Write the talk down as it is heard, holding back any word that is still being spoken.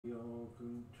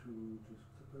just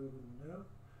click over now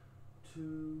to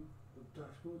the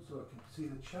dashboard so I can see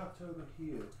the chat over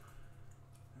here.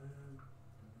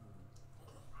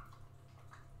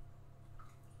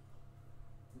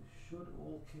 It should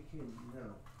all kick in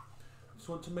now. Just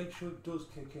want to make sure it does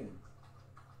kick in.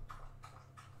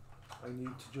 I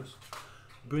need to just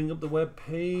bring up the web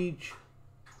page.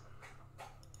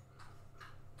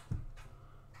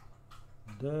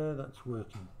 There, that's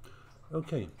working.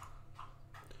 Okay.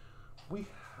 We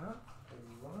have a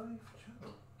live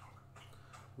channel.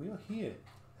 We are here.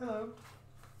 Hello.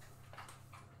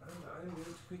 And I'm going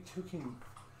to be cooking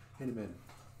in a minute.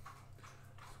 Just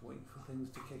waiting for things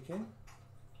to kick in.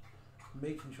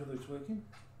 Making sure that it's working.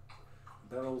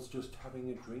 Belle's just having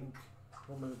a drink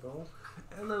from my bowl.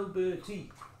 Hello, Bertie.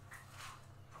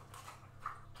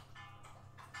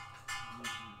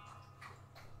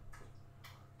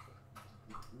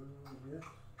 Yes.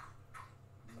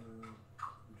 I'm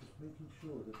just making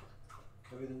sure that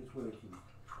everything is working.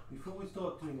 Before we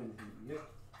start doing anything, yep,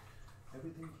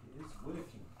 everything is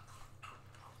working.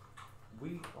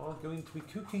 We are going to be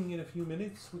cooking in a few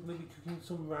minutes. We're going to be cooking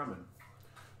some ramen.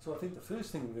 So I think the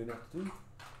first thing we're going to have to do,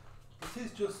 this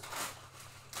is just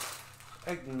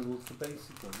egg noodles, the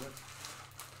basic one. Let's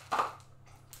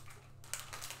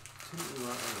tilt it right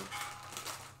out.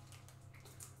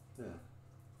 There.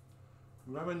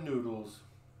 Ramen noodles.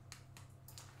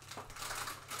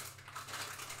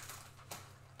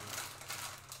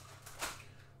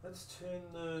 Let's turn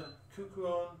the cooker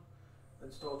on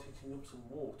and start heating up some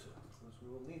water, because we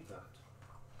will need that.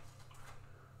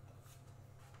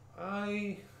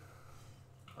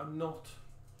 I'm not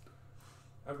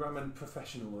a ramen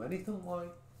professional or anything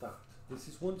like that. This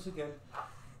is once again,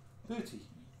 Bertie,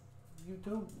 you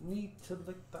don't need to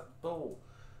lick that bowl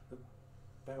of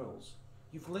barrels.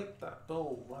 You've licked that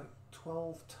bowl like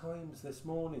 12 times this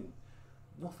morning.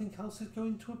 Nothing else is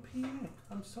going to appear.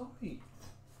 I'm sorry.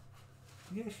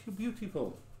 Yes, you're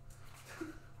beautiful.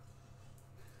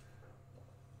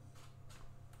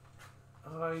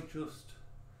 I just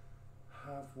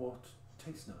have what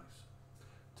tastes nice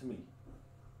to me.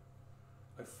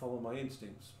 I follow my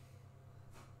instincts.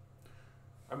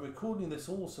 I'm recording this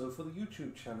also for the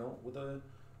YouTube channel with a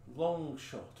long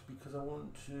shot because I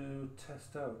want to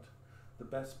test out the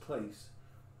best place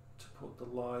to put the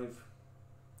live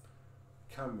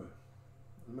camera.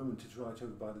 At the moment it's right over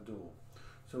by the door.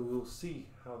 So we'll see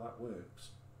how that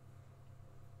works.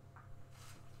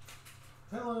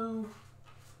 Hello!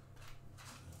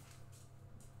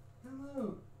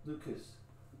 Hello, Lucas.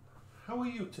 How are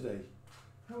you today?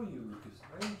 How are you, Lucas?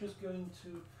 I'm just going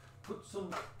to put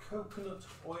some coconut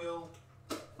oil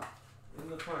in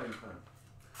the frying pan.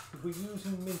 If we're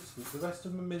using mincemeat, the rest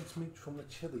of my mincemeat from the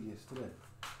chili yesterday,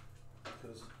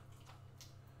 because I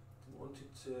didn't want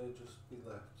it to just be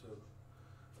left. So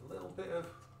a little bit of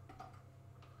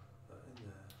that in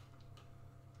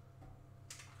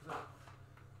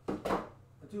there. I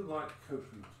do like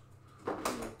coconut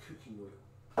cooking oil.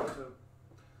 So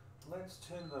let's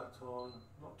turn that on,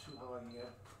 not too high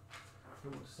yet.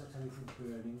 Don't want to set anything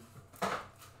burning. I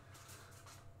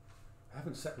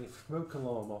haven't set my smoke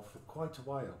alarm off for quite a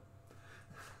while.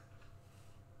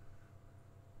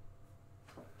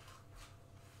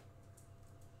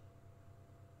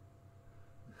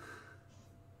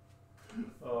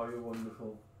 Oh, you're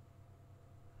wonderful.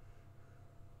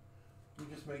 You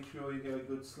just make sure you get a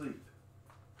good sleep.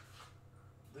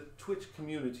 The Twitch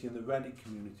community and the Reddit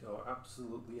community are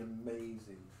absolutely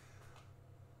amazing.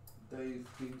 They've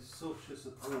been such a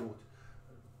support and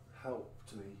help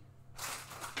to me.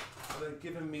 They've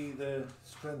given me the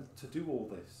strength to do all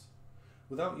this.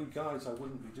 Without you guys, I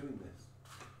wouldn't be doing this.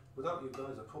 Without you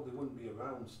guys, I probably wouldn't be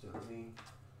around still. I mean,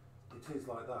 it is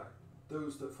like that.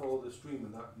 Those that follow the stream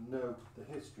and that know the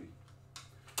history.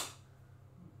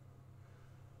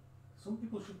 Some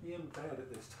people should be in bed at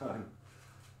this time.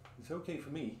 It's okay for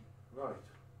me. Right.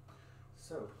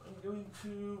 So, I'm going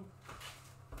to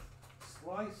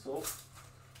slice up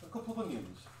a couple of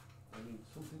onions. I need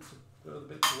something to throw the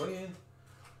bits away in.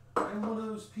 I'm one of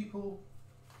those people.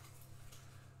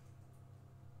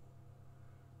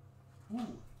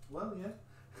 Ooh, well, yeah.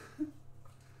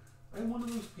 I'm one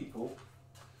of those people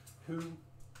who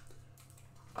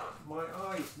my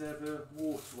eyes never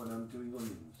water when I'm doing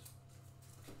onions.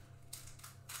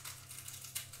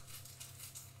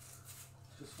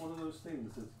 It's just one of those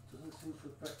things that doesn't seem to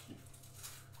affect me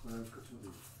when I'm cutting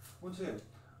these. Once again,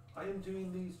 I am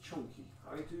doing these chunky.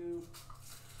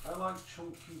 I like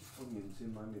chunky onions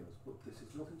in my meals, but this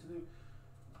is nothing to do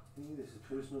with me. This is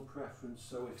personal preference.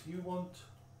 So if you want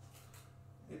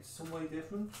it some way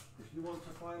different, if you want to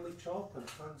finely chop and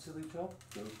fancily chop,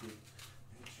 go for it.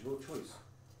 It's your choice.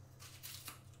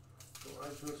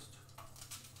 just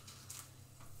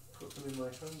put them in my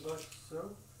hand like so.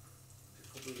 It's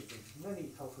probably against many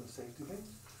health and safety things,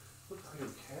 but I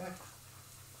don't care.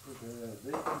 But,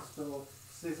 they can start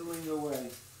sizzling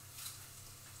away.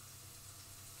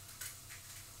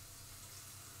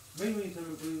 Main reason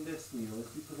I'm doing this meal is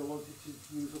because I wanted to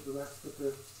use up the rest of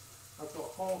the. I've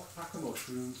got half a pack of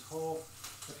mushrooms, half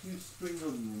a few spring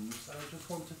onions, and I just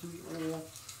want to do it all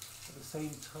at the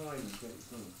same time and get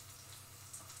it done.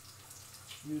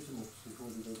 Use them up before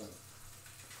we go back.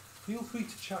 Feel free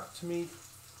to chat to me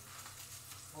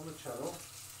on the channel.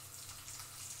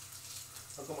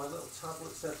 I've got my little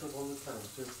tablet set up on the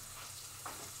counter.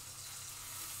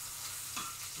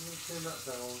 I'm going to turn that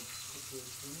down.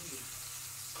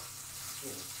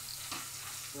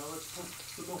 Now let's put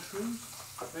the mushrooms,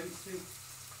 basic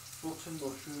button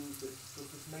mushrooms that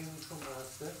is mainly from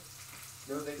Asda.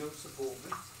 No, they don't support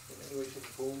me in any way, shape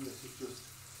or form. This is just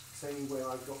saying where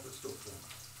I got the stuff from.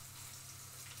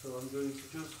 So I'm going to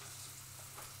just,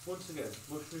 once again,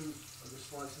 mushrooms, I'm just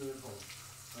slicing them in half.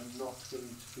 I'm not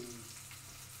going to be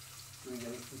doing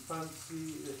anything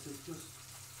fancy. This is just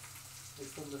a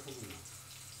fun little meal.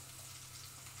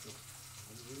 So,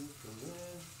 onions go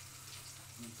in.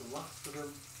 Use the last of them.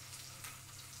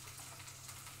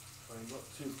 Try not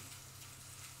to.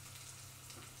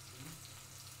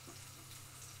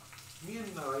 Me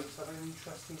and knives have an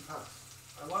interesting past.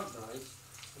 I like knives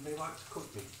and they like to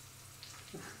cook me.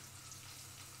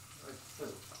 Right, so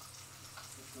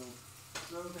we'll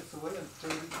throw this away and throw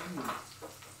the onions.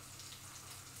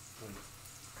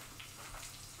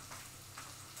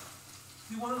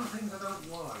 See, one of the things I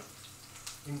don't like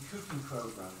in cooking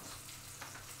programs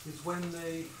is when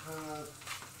they have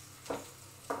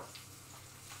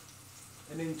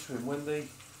an interim, when they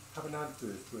have an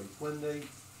advert break, when they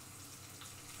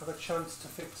have a chance to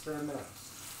fix their mess.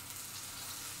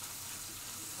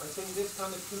 I think this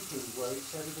kind of cooking where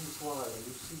it's everything's live and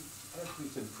you see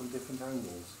everything from different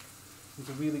angles is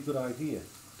a really good idea.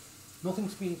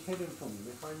 Nothing's being hidden from you.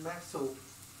 If I mess up,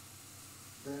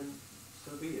 then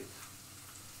so be it.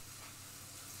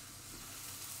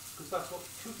 Because that's what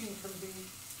cooking can be,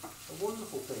 a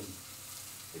wonderful thing.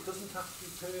 It doesn't have to be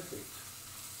perfect.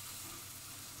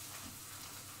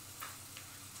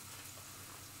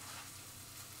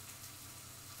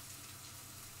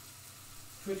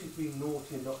 Trish is being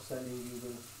naughty and not sending you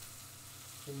the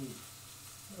thing.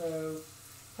 Hello.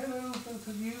 Hello, both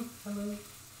of you. Hello.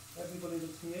 Everybody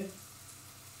that's here.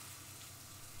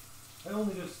 I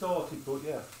only just started, but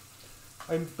yeah.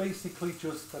 I'm basically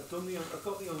just, I've got the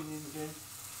onions in.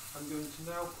 I'm going to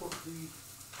now put the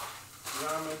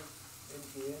ramen in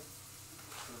here.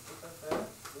 So put that there.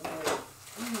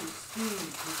 Ooh, steam.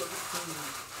 We've got the steam.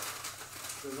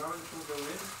 The ramen will go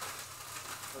in.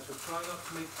 I shall try not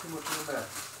to make too much of a mess.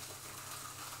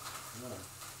 No.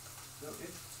 No,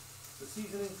 it's the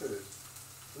seasoning first.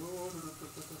 There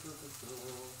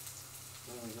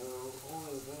we go.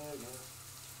 Oil there, yeah.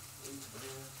 Oil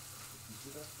there. You can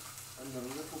see that? And a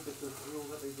little bit of oil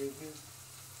that they gave me.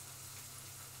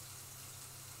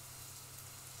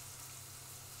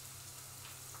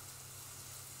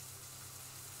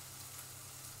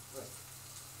 Right.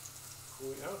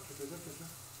 Pour it out.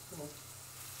 Come on.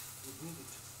 We need it.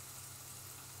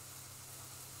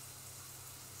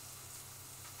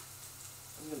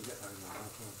 I'm going to get that in my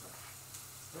mouth, aren't I?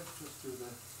 Let's just do the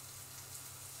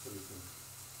silly thing.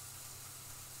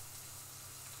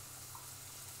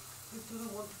 This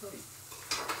doesn't want to break.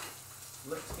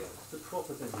 Let's get the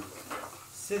proper thing.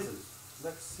 Scissors.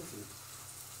 Let's scissors.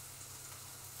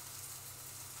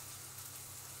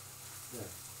 There.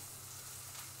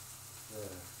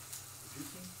 There. Did you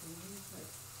see? There.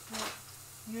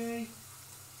 Yay!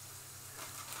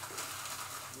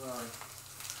 Right.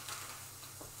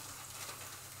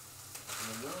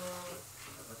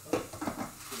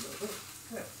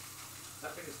 Okay.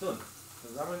 That bit is done. The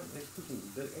ramen is cooking.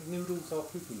 The egg noodles are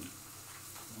cooking.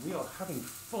 We are having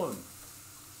fun.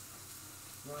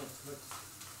 Right, let's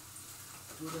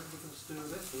do a little bit and stir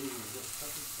this. Ooh,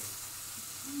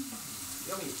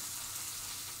 yummy.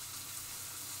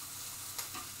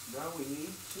 Now we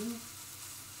need to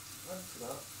add to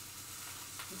that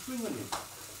the spring onion.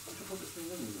 We should put the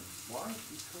spring onion in. Why?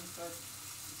 Because I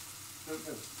don't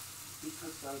know.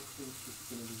 Because I think it's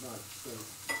going to be nice. So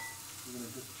we're going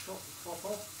to just chop the top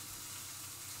off.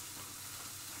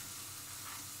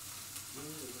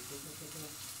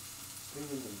 Spring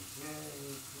onions. Yay!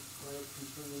 I have some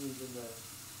spring onions in there.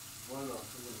 Why not?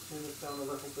 I'm going to turn this down a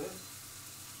little bit.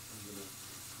 I'm going to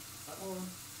that one.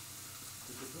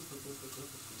 Ooh,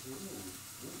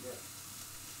 yeah.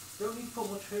 Don't need to put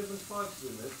much herbs and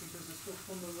spices in this because the stuff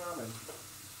from the ramen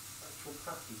actual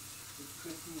package the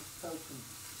Christmas token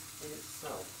in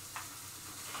itself.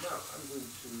 Now I'm going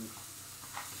to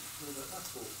show that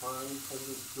that's all fine,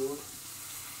 everything's good.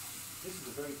 This is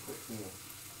a very quick meal.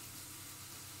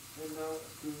 And now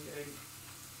doing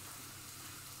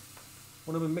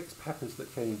one of the mixed peppers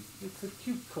that came. It's a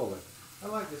cute colour. I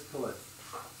like this colour.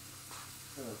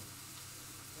 So,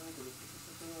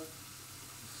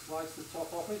 slice the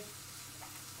top off it.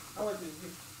 I like it.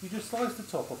 You just slice the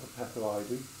top off a pepper, I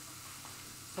do.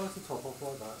 Slice the top off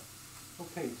like that.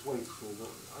 Okay, it's wasteful, but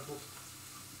I just,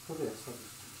 for this, I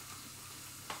just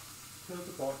peel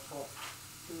the top,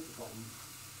 peel the bottom.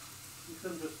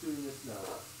 Instead of just doing this now.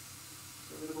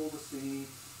 Get rid of all the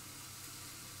seeds.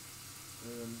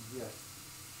 Yeah.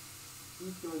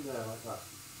 Food going there like that.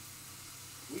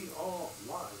 We are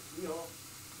live. We are.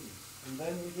 And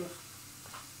then we just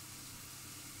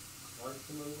slice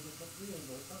them over the top of the end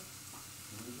like that.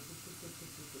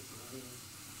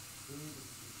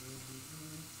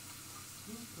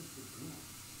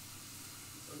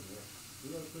 Oh yeah. We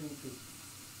are going to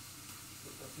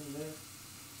put that in there.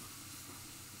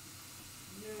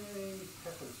 Yay,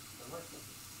 peppers. I like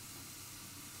peppers.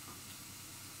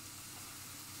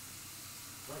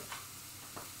 Right.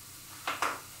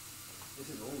 This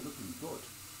is all looking good.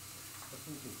 I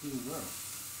think it's doing well.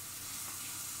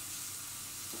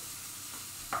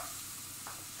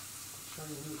 Try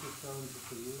and move this down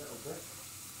just a little bit.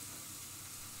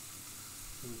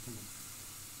 So we can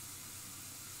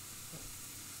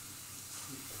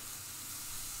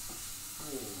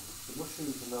the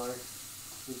mushrooms are nice.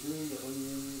 We're doing the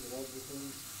onions and everything.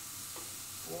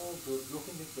 All good.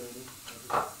 Nothing is burning.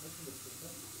 Nothing is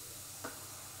burning.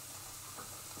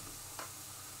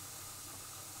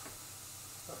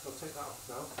 I'll take that off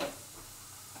now.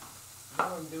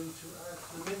 Now I'm going to add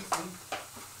the mincing to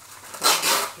the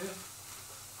mixture.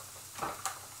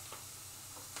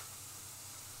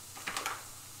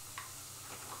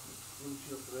 Scrunch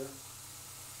up there.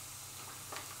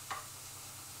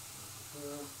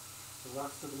 The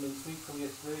last of the mincemeat from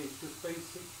yesterday is just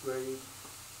basic grade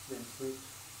mincemeat.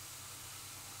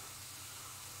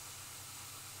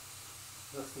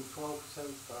 Less than 12%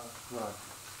 fat. Right.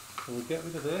 So we'll get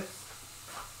rid of this.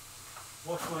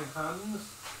 Wash my hands.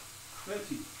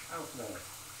 Bertie, out there.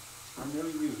 I know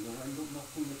you, you'll end up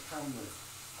knocking the camera.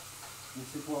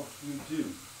 This is what you do.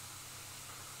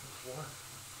 What?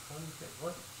 Trying to get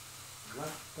what?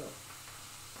 Wrapped up.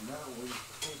 Now we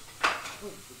take.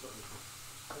 Oh, we've got this.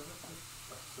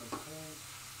 That's okay.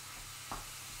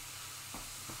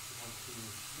 We want to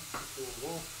mix it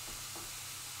all off.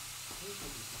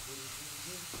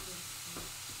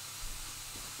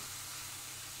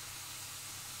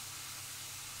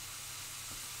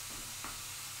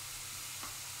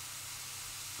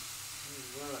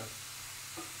 Right.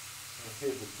 I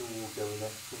hear the door going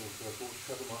next door, so I thought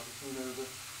Trevor might be coming over.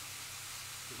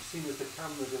 As soon as the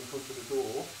camera's in front of the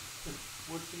door,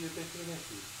 would be a bit of an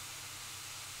issue.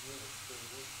 Yeah, so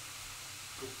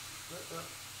just let that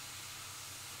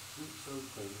do its own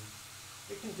thing.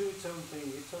 It can do its own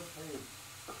thing, it's okay.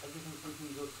 Everything's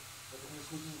looking good. Everything's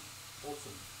looking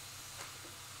awesome.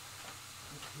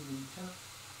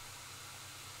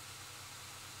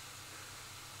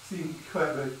 Seeing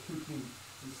clever cooking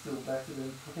is still better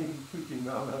than plain cooking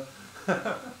ramen.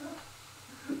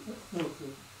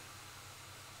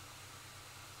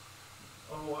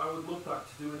 Oh, I would love that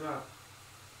to do an app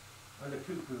and a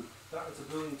cuckoo. That is a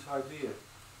brilliant idea.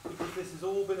 Because this has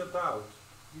all been about,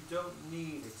 you don't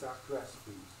need exact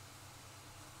recipes.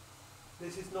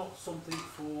 This is not something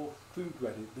for food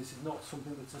ready. This is not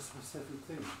something that's a specific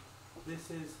thing. This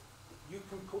is, you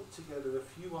can put together a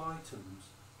few items,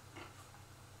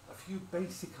 a few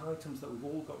basic items that we've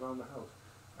all got around the house,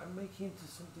 and make it into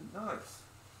something nice.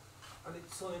 And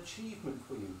it's an achievement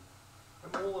for you.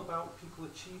 I'm all about people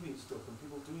achieving stuff and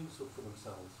people doing stuff for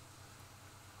themselves.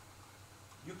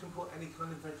 You can put any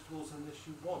kind of vegetables in this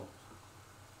you want.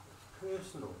 It's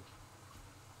personal.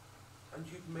 And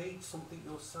you've made something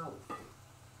yourself.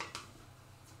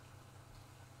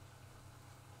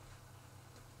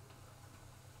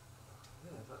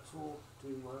 Yeah, that's all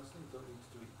doing nicely. Don't need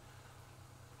to do it.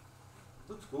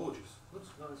 Looks gorgeous. Looks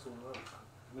nice all right.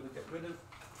 I'm going to get rid of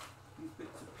these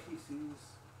bits and pieces.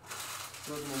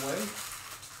 Throw them away.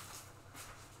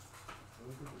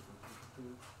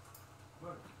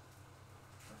 Right.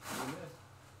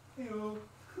 Hey-o.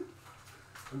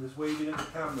 I'm just waving at the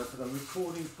camera because I'm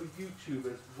recording for YouTube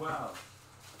as well.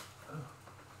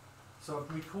 So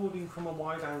I'm recording from a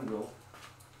wide angle.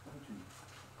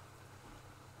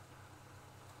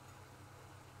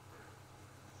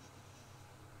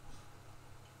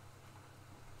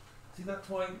 See, that's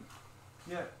why,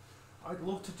 yeah, I'd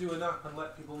love to do an app and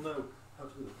let people know how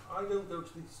to do it. I don't go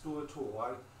to the store at all.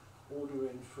 I order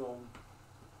in from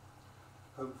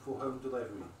home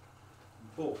delivery.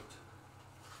 But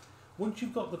once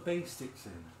you've got the basics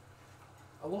in,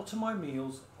 a lot of my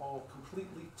meals are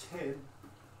completely tin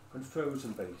and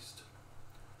frozen based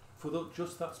for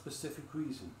just that specific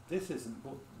reason. This isn't,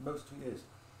 but most of it is.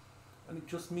 And it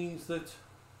just means that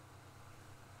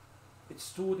it's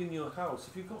stored in your house.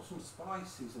 If you've got some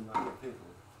spices in that little pickle,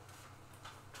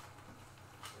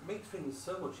 it makes things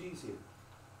so much easier.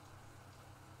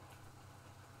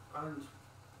 And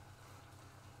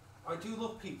I do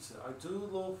love pizza, I do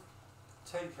love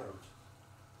takeout,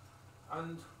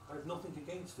 and I have nothing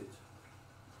against it.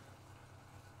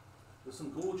 There's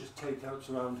some gorgeous takeouts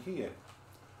around here,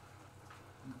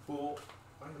 but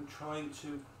I am trying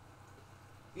to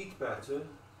eat better,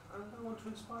 and I want to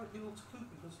inspire people to cook,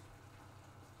 because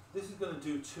this is going to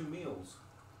do 2 meals.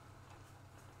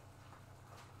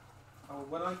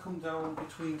 When I come down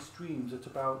between streams at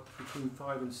about between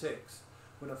 5 and 6,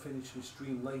 when I finish my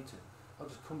stream later, I'll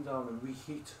just come down and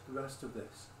reheat the rest of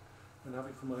this and have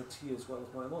it for my tea as well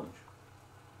as my lunch.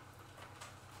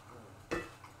 Just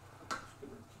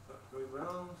going to keep that going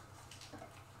round.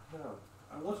 Now,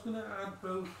 I was going to add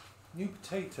both new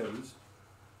potatoes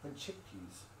and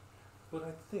chickpeas, but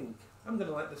I think I'm going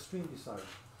to let the stream decide.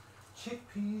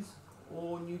 Chickpeas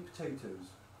or new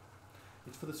potatoes?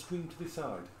 It's for the stream to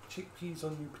decide. Chickpeas or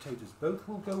new potatoes. Both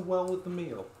will go well with the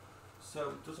meal, so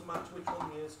it doesn't matter which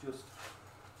one it is, just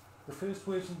the first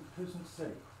person to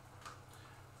say.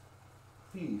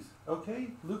 Peas. Okay,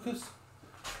 Lucas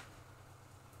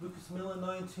Miller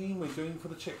 19, we're going for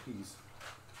the chickpeas.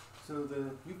 So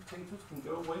the new potatoes can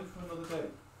go away for another day.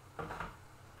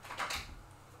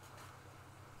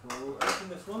 So we'll open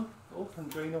this one up and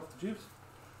drain off the juice,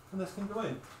 and this can go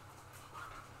in.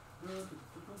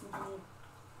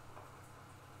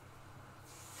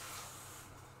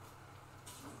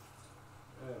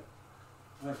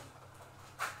 Right.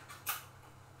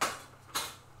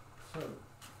 So,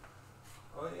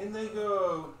 in they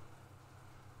go.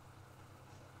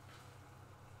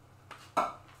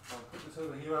 I'll put this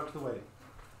over here out of the way.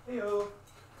 Heyo.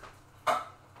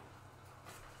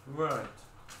 Right.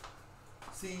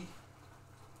 See,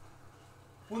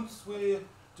 once we're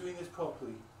doing this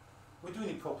properly, we're doing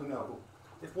it properly now, but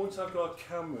if once I've got a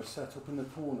camera set up in the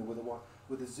corner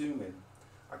with a zoom in,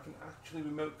 I can actually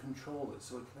remote control it,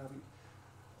 so I can have it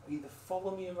either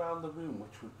follow me around the room,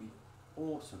 which would be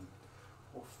awesome,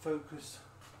 or focus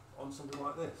on something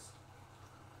like this.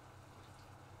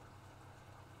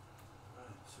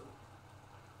 Right, so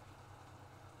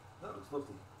that looks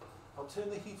lovely. I'll turn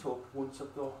the heat up once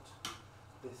I've got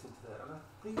this into there, and I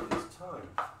think it's time.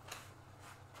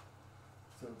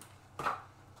 So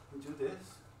we do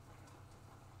this,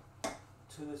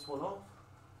 turn this one off.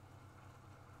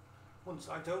 Once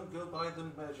I don't go by the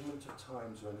measurement of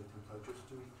times or anything, I just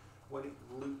do it when it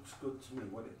looks good to me,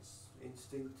 when it's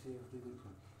instinctively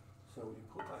looking. So you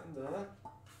put that in there.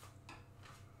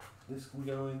 This can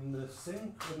go in the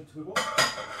sink, ready to be washed. I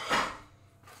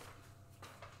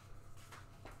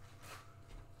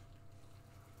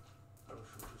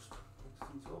shall just mix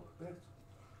these up a bit.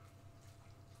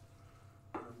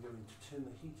 I'm going to turn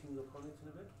the heating up on it in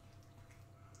a bit.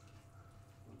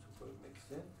 Once I've got it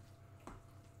mixed in.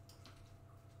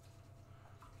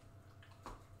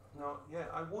 Now, yeah,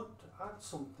 I would add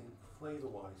something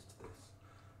flavour-wise to this,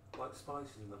 like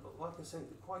spices in them, but like I say,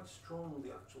 they're quite strong, the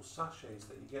actual sachets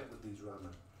that you get with these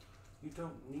ramen. You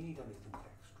don't need anything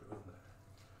extra in there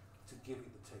to give it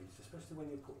the taste, especially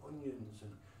when you put onions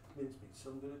and mincemeat.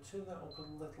 So I'm going to turn that up a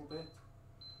little bit,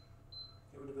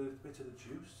 get rid of a bit of the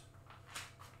juice,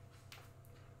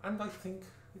 and I think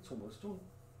it's almost done.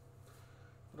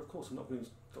 But of course I'm not going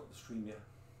to stop the stream yet.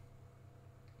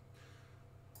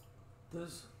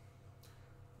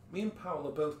 Me and Paul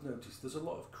have both noticed there's a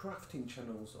lot of crafting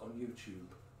channels on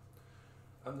YouTube,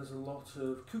 and there's a lot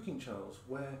of cooking channels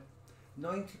where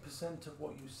 90% of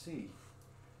what you see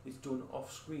is done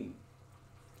off screen,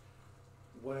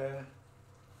 where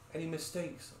any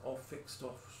mistakes are fixed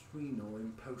off screen or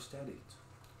in post edit.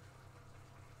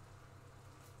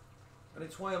 And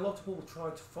it's why a lot of people try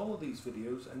to follow these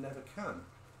videos and never can.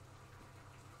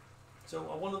 So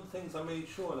one of the things I made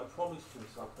sure, and I promised to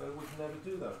myself, that I would never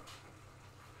do that.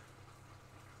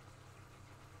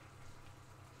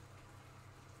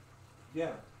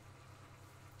 Yeah,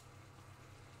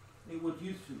 it would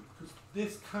used to, because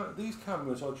these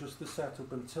cameras are just the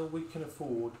setup until we can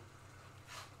afford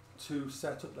to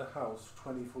set up the house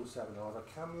 24/7. I'll have a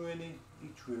camera in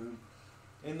each room,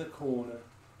 in the corner.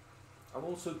 I'll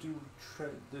also do,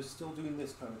 they're still doing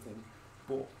this kind of thing,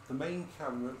 but the main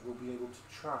camera will be able to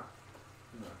track.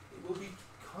 You know, it will be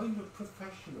kind of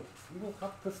professional. We will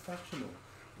have professional.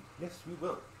 Yes, we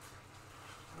will.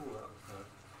 Oh, that was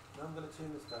nice. Now I'm going to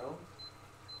turn this down.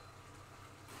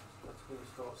 That's going to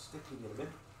start sticking in a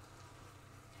minute.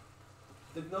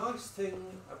 The nice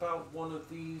thing about one of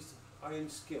these iron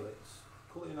skillets,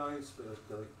 call it an iron skillet,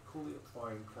 call it a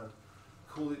frying pan,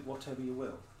 call it whatever you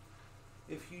will.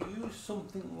 If you use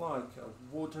something like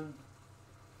a wooden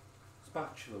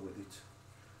spatula with it,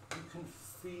 you can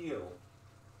feel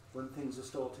when things are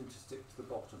starting to stick to the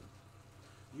bottom.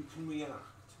 You can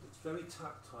react. It's very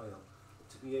tactile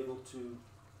to be able to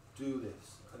do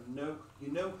this and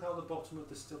you know how the bottom of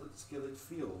the skillet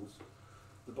feels,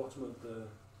 the bottom of the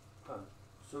pan,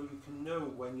 so you can know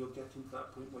when you're getting to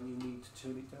that point when you need to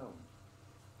turn it down.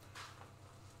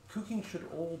 Cooking should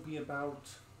all be about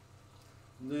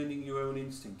learning your own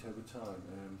instinct over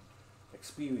time,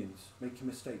 experience, making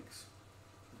mistakes,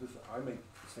 because I make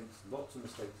mistakes, lots of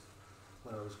mistakes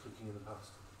when I was cooking in the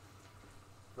past,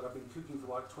 but I've been cooking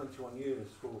for like 21 years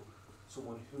for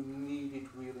someone who needed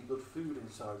really good food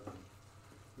inside them,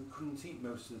 who couldn't eat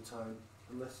most of the time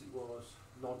unless it was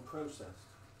non-processed.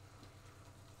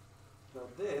 Now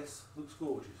this looks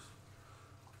gorgeous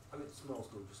and it smells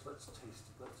gorgeous. Let's taste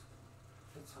it.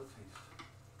 Let's have a taste.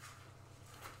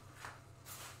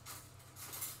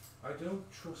 I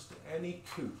don't trust any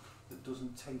cook that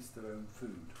doesn't taste their own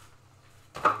food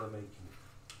when they're making it.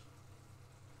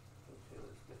 Okay,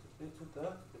 let's get a bit of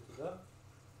that, a bit of that.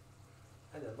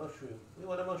 And a mushroom. We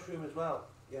want a mushroom as well.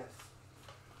 Yes.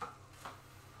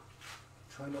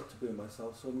 Try not to burn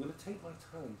myself, so I'm going to take my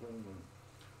time blowing them.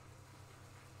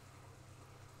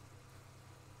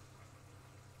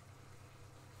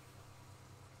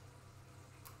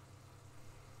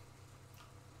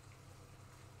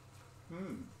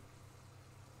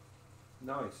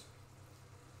 Nice.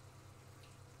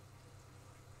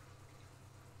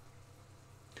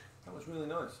 That was really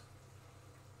nice.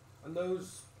 And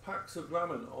those packs of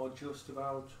ramen are just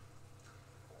about,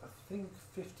 I think,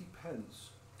 50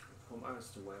 pence from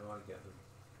Asda where I get them.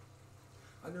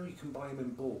 I know you can buy them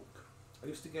in bulk. I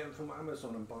used to get them from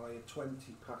Amazon and buy a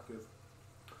 20 pack of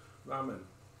ramen.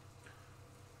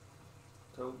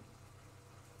 So,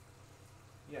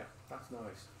 yeah, that's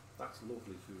nice. That's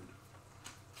lovely food.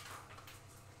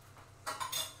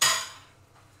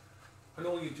 And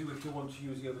all you do if you want to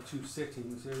use the other two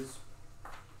sittings is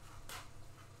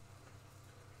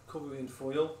cover it in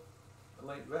foil and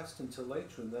let it rest until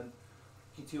later and then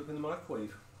heat it up in the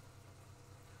microwave.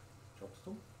 Job's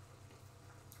done.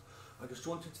 I just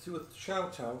wanted to do a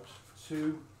shout out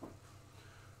to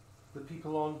the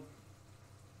people on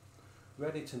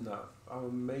Reddit and that, how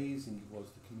amazing it was,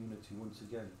 the community once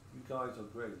again. You guys are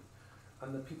great.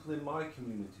 And the people in my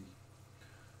community.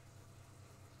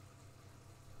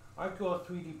 I've got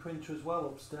a 3D printer as well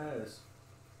upstairs.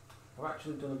 I've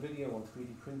actually done a video on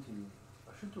 3D printing.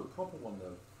 I should do a proper one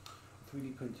though.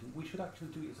 3D printing. We should actually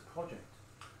do it as a project.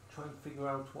 Try and figure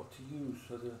out what to use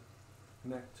as a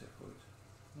connector for it.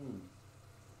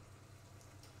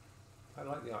 I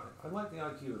like the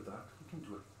idea of that. We can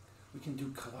do it. We can do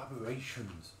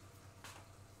collaborations.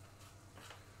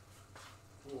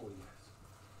 Oh yes.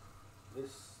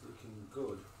 This looking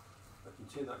good. I can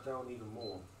turn that down even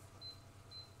more.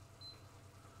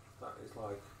 That is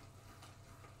like,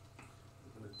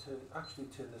 I'm going to actually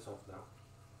turn this off now.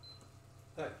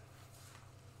 There.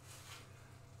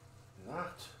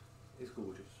 That is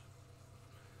gorgeous.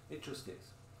 It just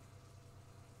is.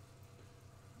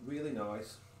 Really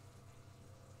nice.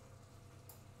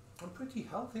 And pretty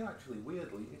healthy actually,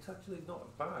 weirdly. It's actually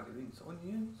not bad. It eats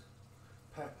onions,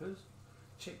 peppers,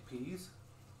 chickpeas,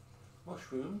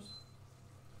 mushrooms,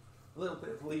 a little bit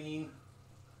of lean,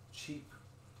 cheap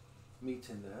meat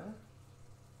in there,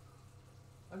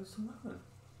 and some ramen.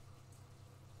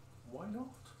 Why not?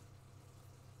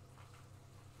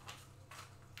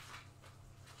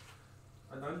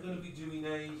 And I'm going to be doing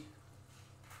a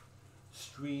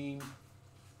stream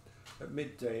at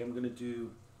midday. I'm going to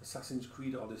do Assassin's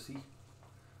Creed Odyssey,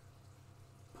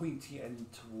 pointy end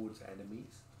towards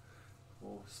enemies,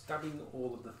 or stabbing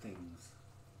all of the things.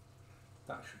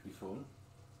 That should be fun.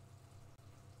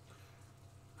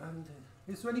 And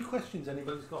is there any questions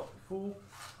anybody's got before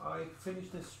I finish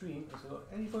this stream? Has there got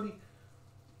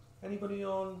anybody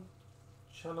on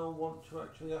channel want to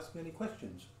actually ask me any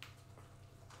questions?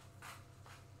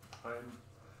 I'm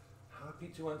happy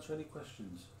to answer any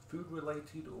questions, food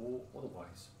related or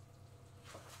otherwise.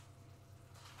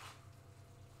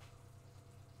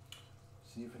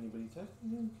 See if anybody does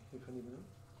anything. If anybody,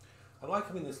 I like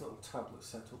having this little tablet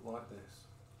set up like this.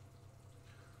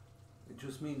 It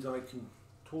just means I can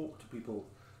talk to people,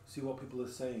 see what people are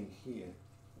saying here.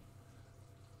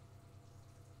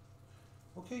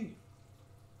 Okay.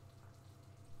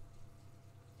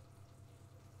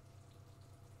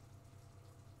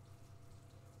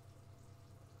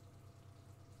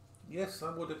 Yes,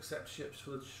 I would accept ships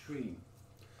for the stream,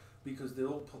 because they're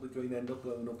all probably going to end up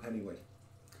blowing up anyway.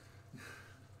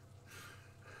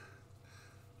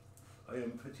 I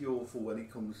am pretty awful when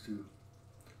it comes to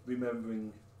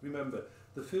remembering. Remember,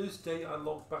 the first day I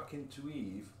logged back into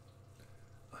Eve,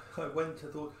 I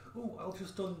thought, oh, I'll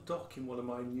just undock in one of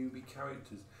my newbie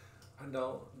characters and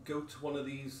I'll go to one of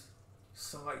these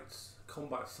sites,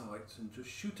 combat sites, and just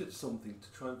shoot at something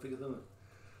to try and figure them out.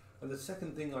 And the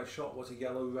second thing I shot was a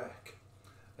yellow wreck,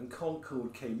 and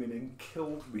Concord came in and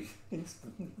killed me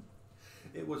instantly.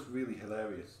 It was really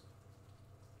hilarious.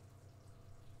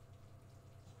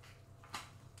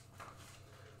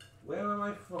 Where am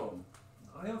I from?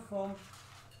 I am from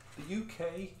the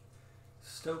UK,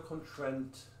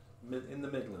 Stoke-on-Trent, in the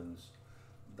Midlands.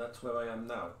 That's where I am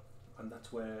now, and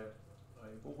that's where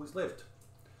I've always lived.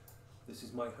 This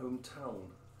is my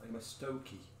hometown. I'm a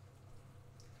Stokey.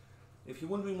 If you're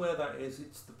wondering where that is,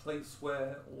 it's the place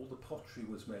where all the pottery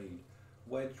was made.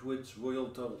 Wedgwood's Royal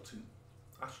Dalton.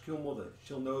 Ask your mother,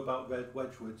 she'll know about Red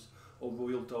Wedgwood's or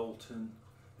Royal Dalton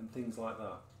and things like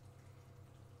that.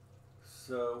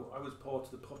 So I was part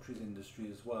of the pottery industry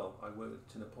as well. I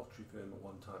worked in a pottery firm at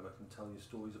one time. I can tell you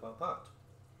stories about that.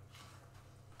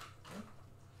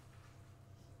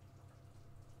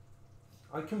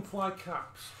 I can fly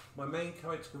caps. My main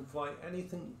character can fly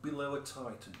anything below a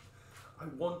Titan. I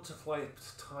want to fly a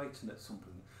Titan at some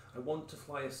point. I want to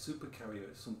fly a super carrier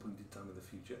at some point in time in the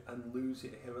future and lose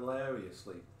it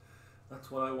hilariously. That's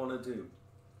what I want to do.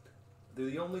 They're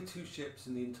the only two ships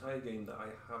in the entire game that I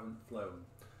haven't flown.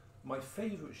 My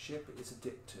favourite ship is a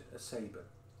Dictator, a Sabre.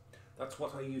 That's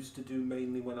what I used to do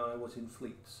mainly when I was in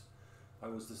fleets. I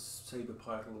was the Sabre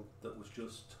pilot that was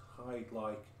just hide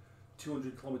like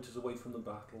 200 kilometres away from the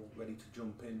battle, ready to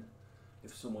jump in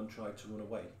if someone tried to run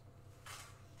away.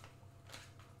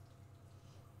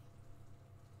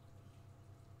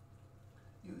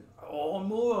 Oh,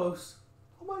 Moros!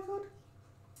 Oh my god!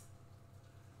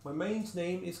 My main's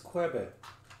name is Queber,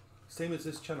 same as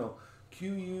this channel.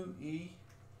 Quebber.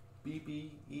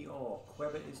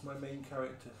 Queber is my main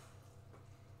character.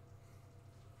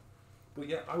 But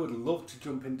yeah, I would love to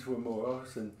jump into a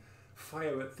Moros and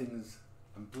fire at things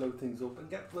and blow things up and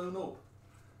get blown up.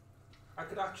 I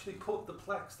could actually put the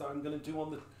plex that I'm going to do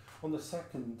on the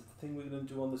second thing we're going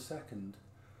to do on the second.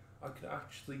 I could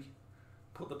actually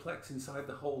put the plex inside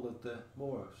the hole of the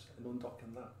Moros and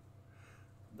undocking that.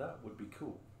 That would be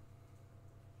cool.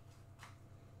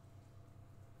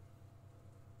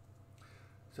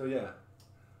 So yeah,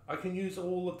 I can use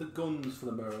all of the guns for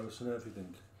the Moros and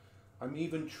everything. I'm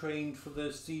even trained for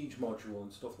the siege module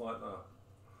and stuff like that.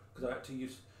 Because I had to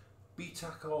use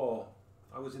BTAC-R.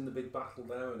 I was in the big battle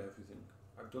there and everything.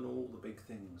 I've done all the big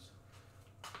things.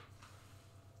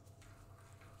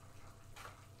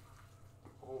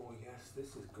 Oh yes,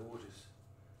 this is gorgeous.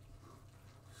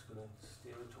 Just going to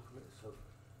steer it up a bit so it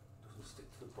doesn't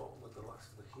stick to the bottom with the last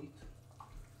of the heat.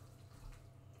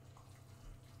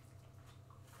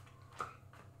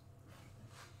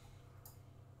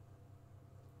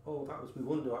 Oh, that was my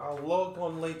wonder. I'll log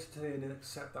on later today and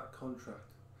accept that contract.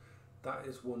 That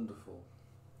is wonderful.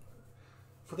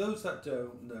 For those that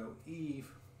don't know, Eve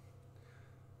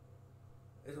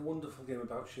is a wonderful game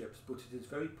about ships, but it is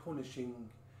very punishing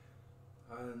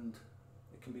and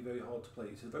it can be very hard to play.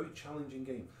 It's a very challenging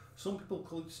game. Some people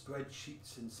call it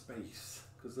spreadsheets in space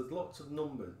because there's lots of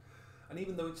numbers, and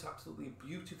even though it's absolutely a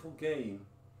beautiful game,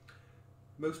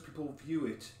 most people view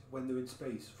it when they're in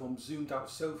space from zoomed out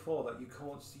so far that you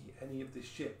can't see any of the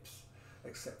ships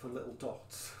except for little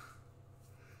dots.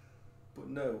 But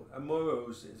no, a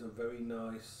Moros is a very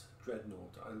nice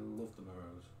dreadnought. I love the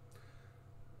Moros.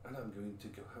 And I'm going to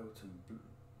go out and...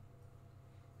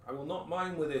 I will not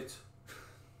mine with it.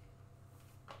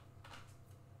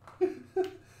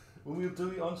 We'll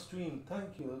do it on stream.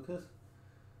 Thank you, Lucas.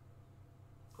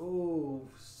 Oh,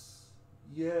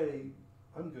 yay.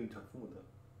 I'm going to have fun with that.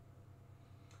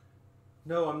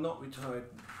 No, I'm not retired.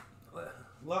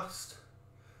 Last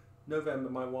November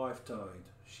my wife died.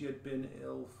 She had been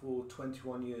ill for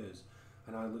 21 years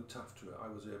and I looked after her. I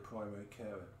was her primary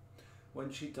carer.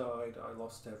 When she died, I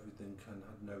lost everything and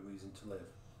had no reason to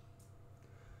live.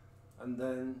 And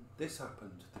then this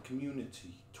happened, the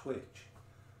community, Twitch.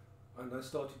 And I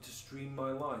started to stream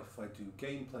my life. I do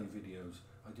gameplay videos,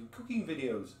 I do cooking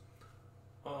videos.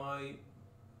 I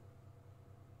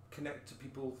connect to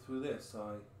people through this.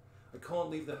 I can't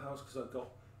leave the house because I've got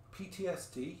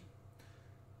PTSD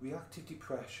reactive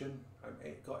depression,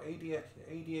 I've got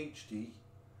ADHD,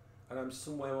 and I'm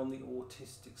somewhere on the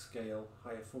autistic scale,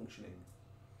 higher functioning.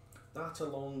 That,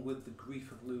 along with the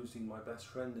grief of losing my best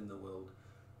friend in the world,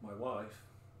 my wife,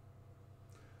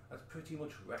 has pretty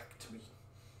much wrecked me.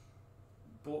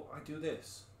 But I do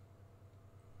this,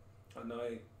 and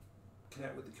I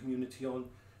connect with the community on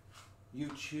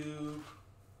YouTube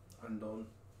and on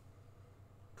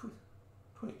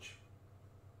Twitch.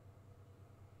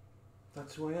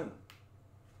 That's who I am.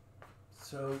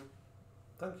 So,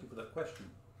 thank you for that question.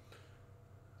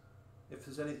 If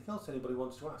there's anything else anybody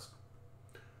wants to ask,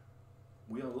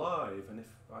 we are live, and if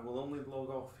I will only log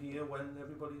off here when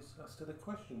everybody's asked their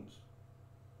questions,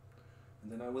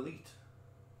 and then I will eat,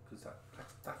 because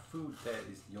that food there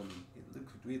is yummy. It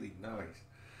looks really nice.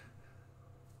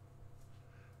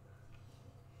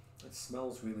 It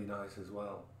smells really nice as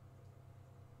well.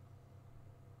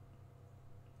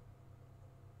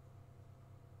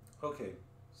 Okay,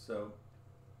 so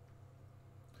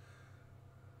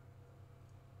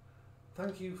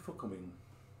thank you for coming.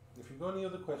 If you've got any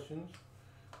other questions,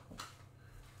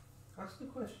 ask a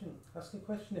question. Ask a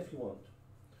question if you want.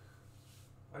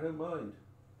 I don't mind.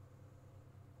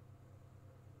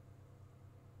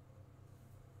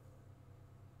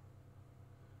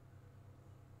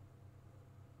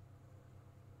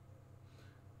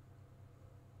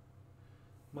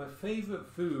 My favourite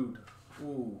food,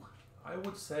 I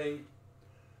would say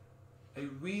a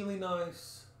really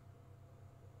nice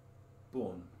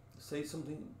bun. Say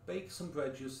something, bake some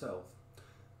bread yourself,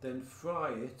 then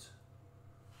fry it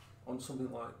on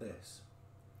something like this.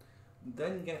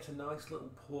 Then get a nice little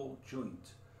pork joint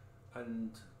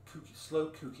and slow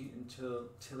cook it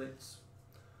till it's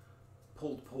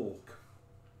pulled pork,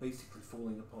 basically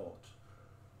falling apart.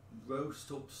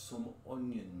 Roast up some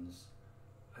onions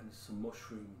and some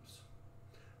mushrooms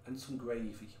and some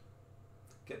gravy.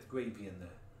 Get the gravy in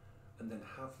there, and then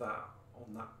have that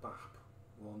on that bap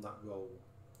or on that roll.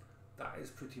 That is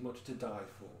pretty much to die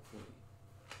for me.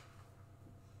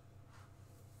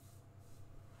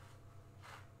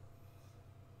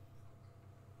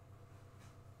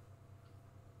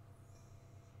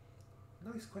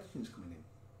 Nice questions coming in.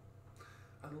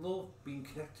 I love being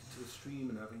connected to the stream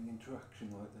and having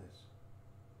interaction like this.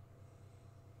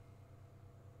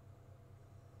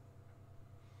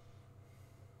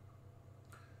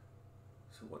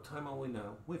 So what time are we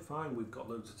now? We're fine, we've got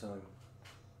loads of time.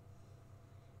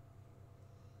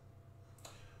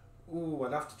 Ooh,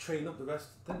 I'd have to train up the rest.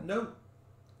 No,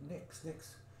 Nix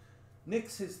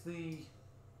is the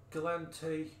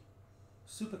Galante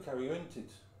supercarrier, isn't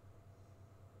it?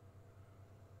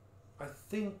 I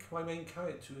think my main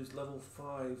character is level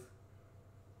 5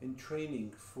 in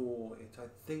training for it. I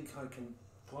think I can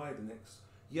fly the Nix.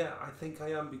 Yeah, I think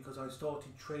I am, because I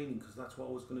started training because that's what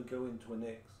I was going to go into a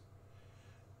Nix.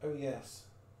 Oh yes,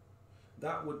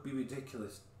 that would be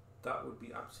ridiculous. That would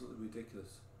be absolutely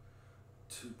ridiculous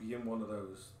to be in one of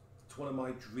those. It's one of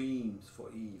my dreams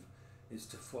for Eve, is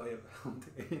to fly around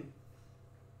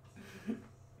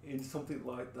in something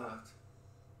like that.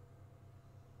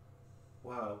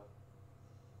 Wow,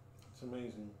 it's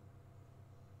amazing.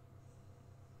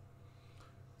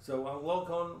 So I'll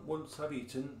log on once I've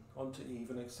eaten onto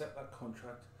Eve and accept that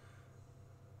contract.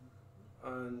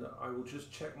 And I will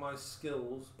just check my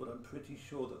skills, but I'm pretty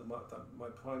sure that my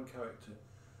prime character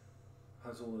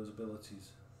has all those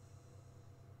abilities.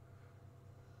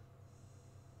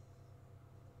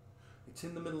 It's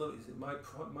in the middle of, my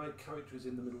character is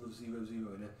in the middle of 0-0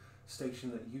 in a station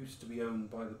that used to be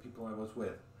owned by the people I was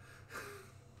with.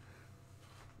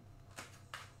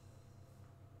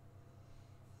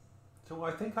 So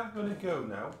I think I'm going to go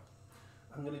now.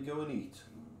 I'm going to go and eat.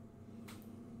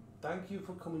 Thank you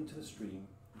for coming to the stream.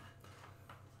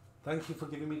 Thank you for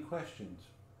giving me questions.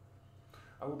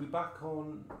 I will be back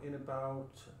on in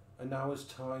about an hour's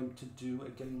time to do a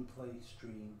gameplay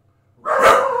stream.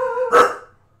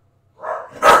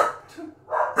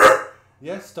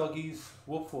 Yes, doggies,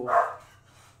 woof woof.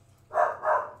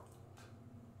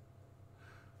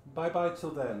 Bye bye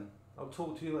till then. I'll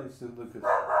talk to you later, Lucas.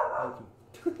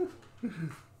 Thank you.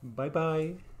 Bye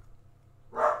bye.